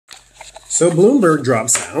So Bloomberg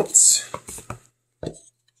drops out.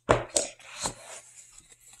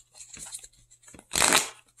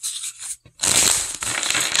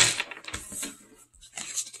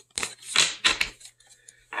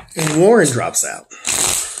 And Warren drops out.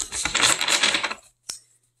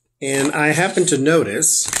 And I happen to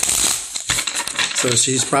notice, so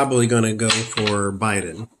she's probably going to go for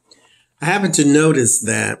Biden. I happen to notice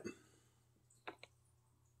that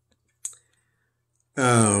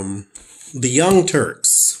the Young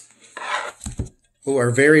Turks, who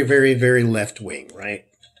are very, very, very left-wing, right?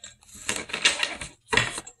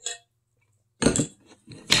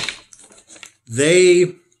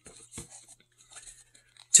 They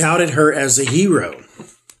touted her as a hero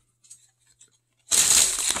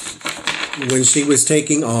when she was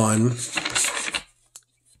taking on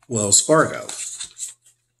Wells Fargo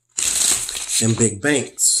and big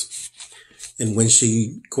banks. And when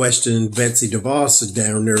she questioned Betsy DeVos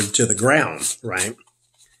down there to the ground, right?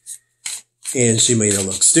 And she made her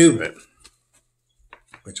look stupid,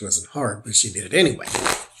 which wasn't hard, but she did it anyway.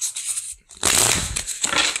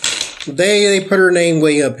 They put her name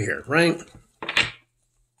way up here, right?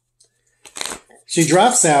 She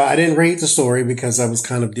drops out. I didn't read the story because I was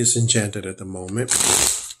kind of disenchanted at the moment,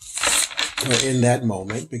 or in that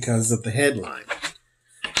moment, because of the headline.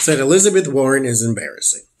 It said Elizabeth Warren is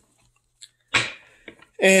embarrassing.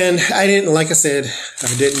 And I didn't, like I said,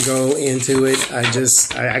 I didn't go into it. I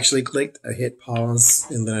actually clicked, I hit pause,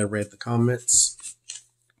 and then I read the comments.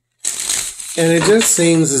 And it just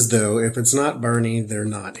seems as though if it's not Bernie, they're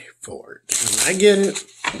not for it. And I get it.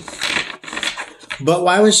 But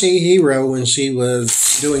why was she a hero when she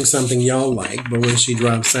was doing something y'all like, but when she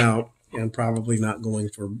drops out and probably not going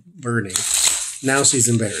for Bernie, now she's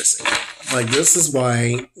embarrassing. Like, this is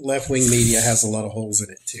why left-wing media has a lot of holes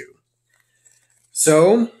in it, too.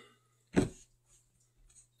 So,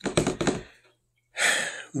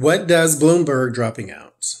 what does Bloomberg dropping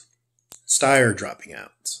out? Steyer dropping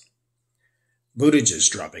out?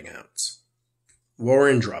 Buttigieg dropping out?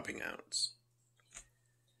 Warren dropping out?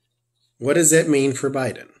 What does that mean for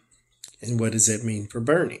Biden? And what does that mean for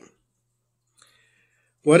Bernie?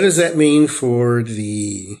 What does that mean for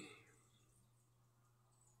the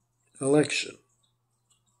election?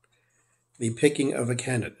 The picking of a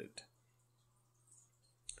candidate?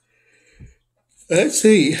 Let's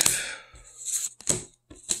see.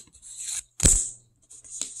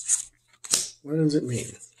 What does it mean?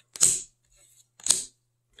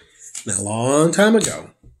 Now, a long time ago,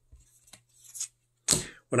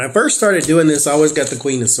 when I first started doing this, I always got the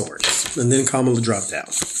Queen of Swords, and then Kamala dropped out.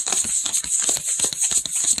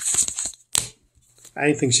 I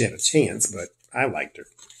didn't think she had a chance, but I liked her.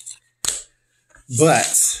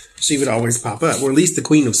 But she would always pop up, or at least the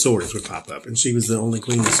Queen of Swords would pop up, and she was the only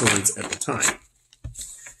Queen of Swords at the time.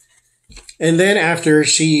 And then after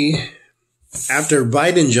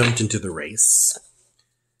Biden jumped into the race,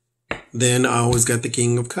 then I always got the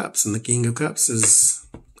King of Cups, and the King of Cups is,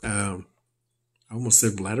 I almost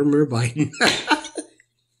said Vladimir Biden.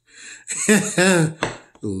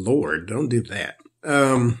 Lord, don't do that.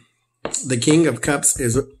 The King of Cups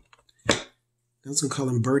is, I was going to call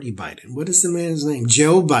him Bertie Biden. What is the man's name?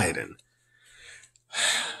 Joe Biden.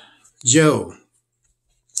 Joe.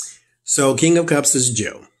 So King of Cups is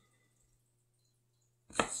Joe.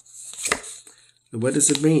 What does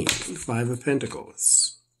it mean? Five of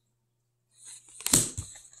Pentacles.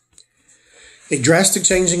 A drastic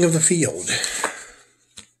changing of the field.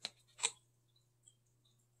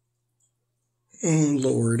 Oh,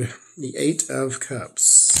 Lord. The Eight of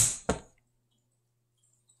Cups.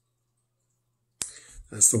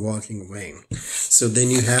 That's the walking away. So then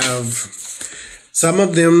you have, some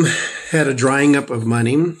of them had a drying up of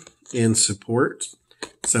money and support.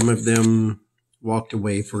 Some of them walked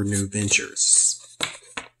away for new ventures.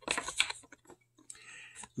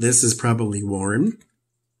 This is probably Warren.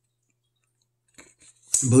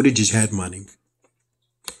 Buttigieg had money.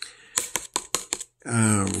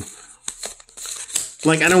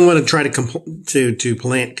 Like, I don't want to try to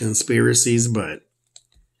plant conspiracies, but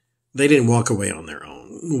they didn't walk away on their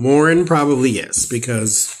own. Warren probably yes,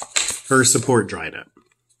 because her support dried up.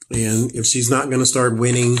 And if she's not going to start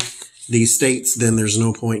winning these states, then there's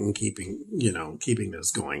no point in keeping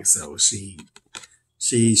this going. So she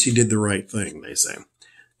did the right thing, they say.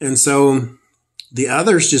 And so the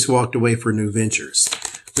others just walked away for new ventures,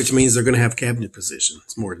 which means they're going to have cabinet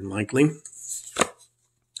positions, more than likely.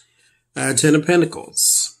 Ten of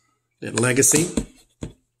Pentacles, that legacy.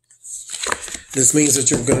 This means that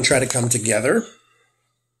you're going to try to come together,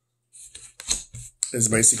 is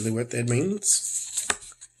basically what that means.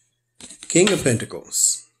 King of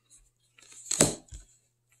Pentacles.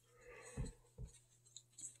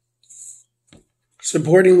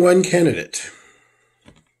 Supporting one candidate.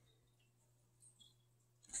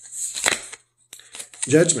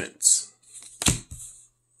 Judgments.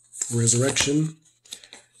 Resurrection.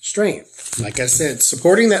 Strength. Like I said,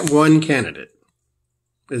 supporting that one candidate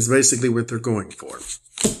is basically what they're going for.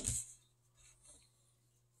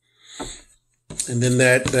 And then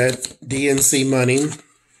that DNC money.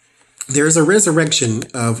 There's a resurrection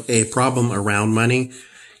of a problem around money.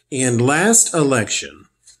 In last election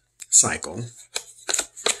cycle,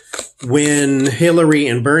 when Hillary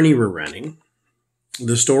and Bernie were running,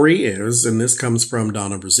 the story is, and this comes from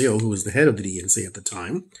Donna Brazile, who was the head of the DNC at the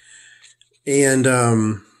time, and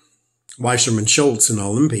Weisherman Schultz and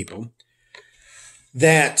all them people,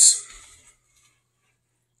 that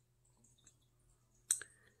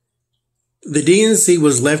the DNC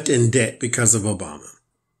was left in debt because of Obama.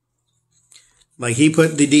 Like, he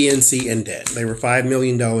put the DNC in debt. They were $5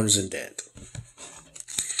 million in debt,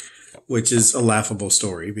 which is a laughable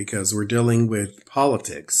story because we're dealing with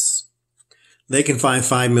politics. They can find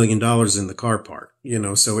 $5 million in the car park,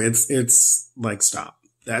 so it's like, stop.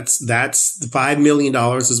 That's the $5 million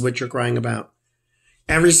is what you're crying about.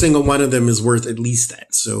 Every single one of them is worth at least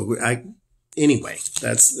that. So anyway,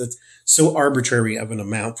 that's so arbitrary of an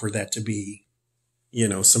amount for that to be,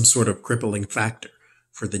 some sort of crippling factor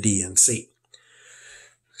for the DNC.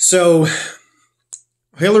 So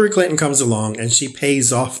Hillary Clinton comes along and she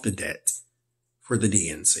pays off the debt for the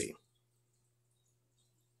DNC.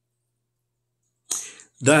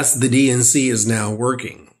 Thus, the DNC is now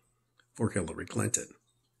working for Hillary Clinton.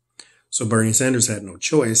 So Bernie Sanders had no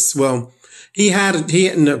choice. Well, he had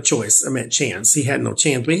no choice. I meant chance. He had no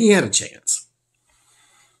chance, but he had a chance.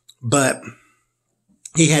 But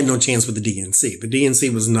he had no chance with the DNC. The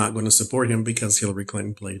DNC was not going to support him because Hillary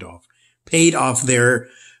Clinton paid off their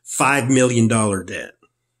 $5 million debt,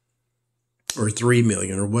 or $3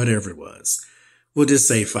 million, or whatever it was. We'll just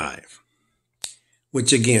say 5,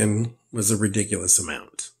 which again was a ridiculous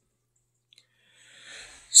amount.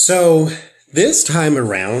 So this time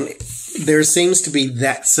around, there seems to be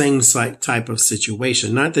that same type of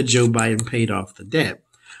situation. Not that Joe Biden paid off the debt,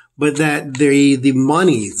 but that the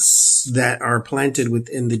monies that are planted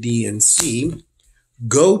within the DNC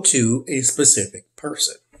go to a specific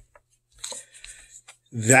person.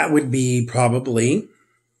 That would be probably,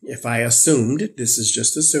 if I assumed, this is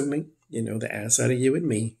just assuming, the ass out of you and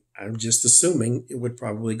me, I'm just assuming it would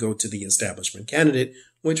probably go to the establishment candidate,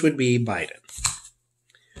 which would be Biden.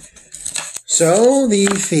 So the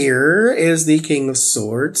fear is the King of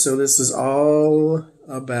Swords. So this is all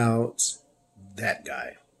about that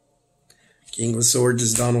guy. King of Swords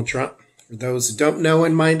is Donald Trump. For those who don't know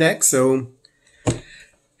in my deck, so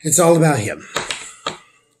it's all about him.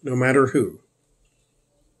 No matter who.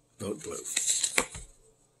 Vote blue.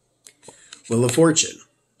 Wheel of Fortune.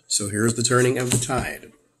 So here's the turning of the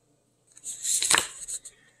tide.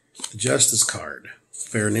 The Justice card.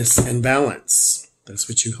 Fairness and balance. That's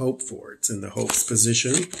what you hope for. It's in the hopes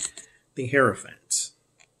position. The Hierophant.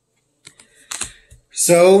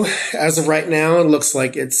 So, as of right now, it looks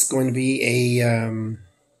like it's going to be a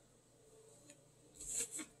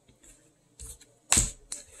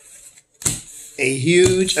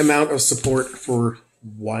huge amount of support for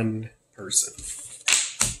one person.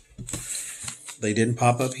 They didn't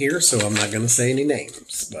pop up here, so I'm not going to say any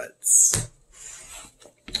names, but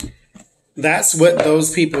that's what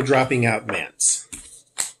those people dropping out meant.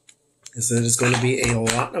 Is that it's going to be a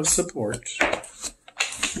lot of support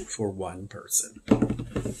for one person.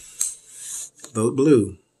 Vote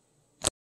blue.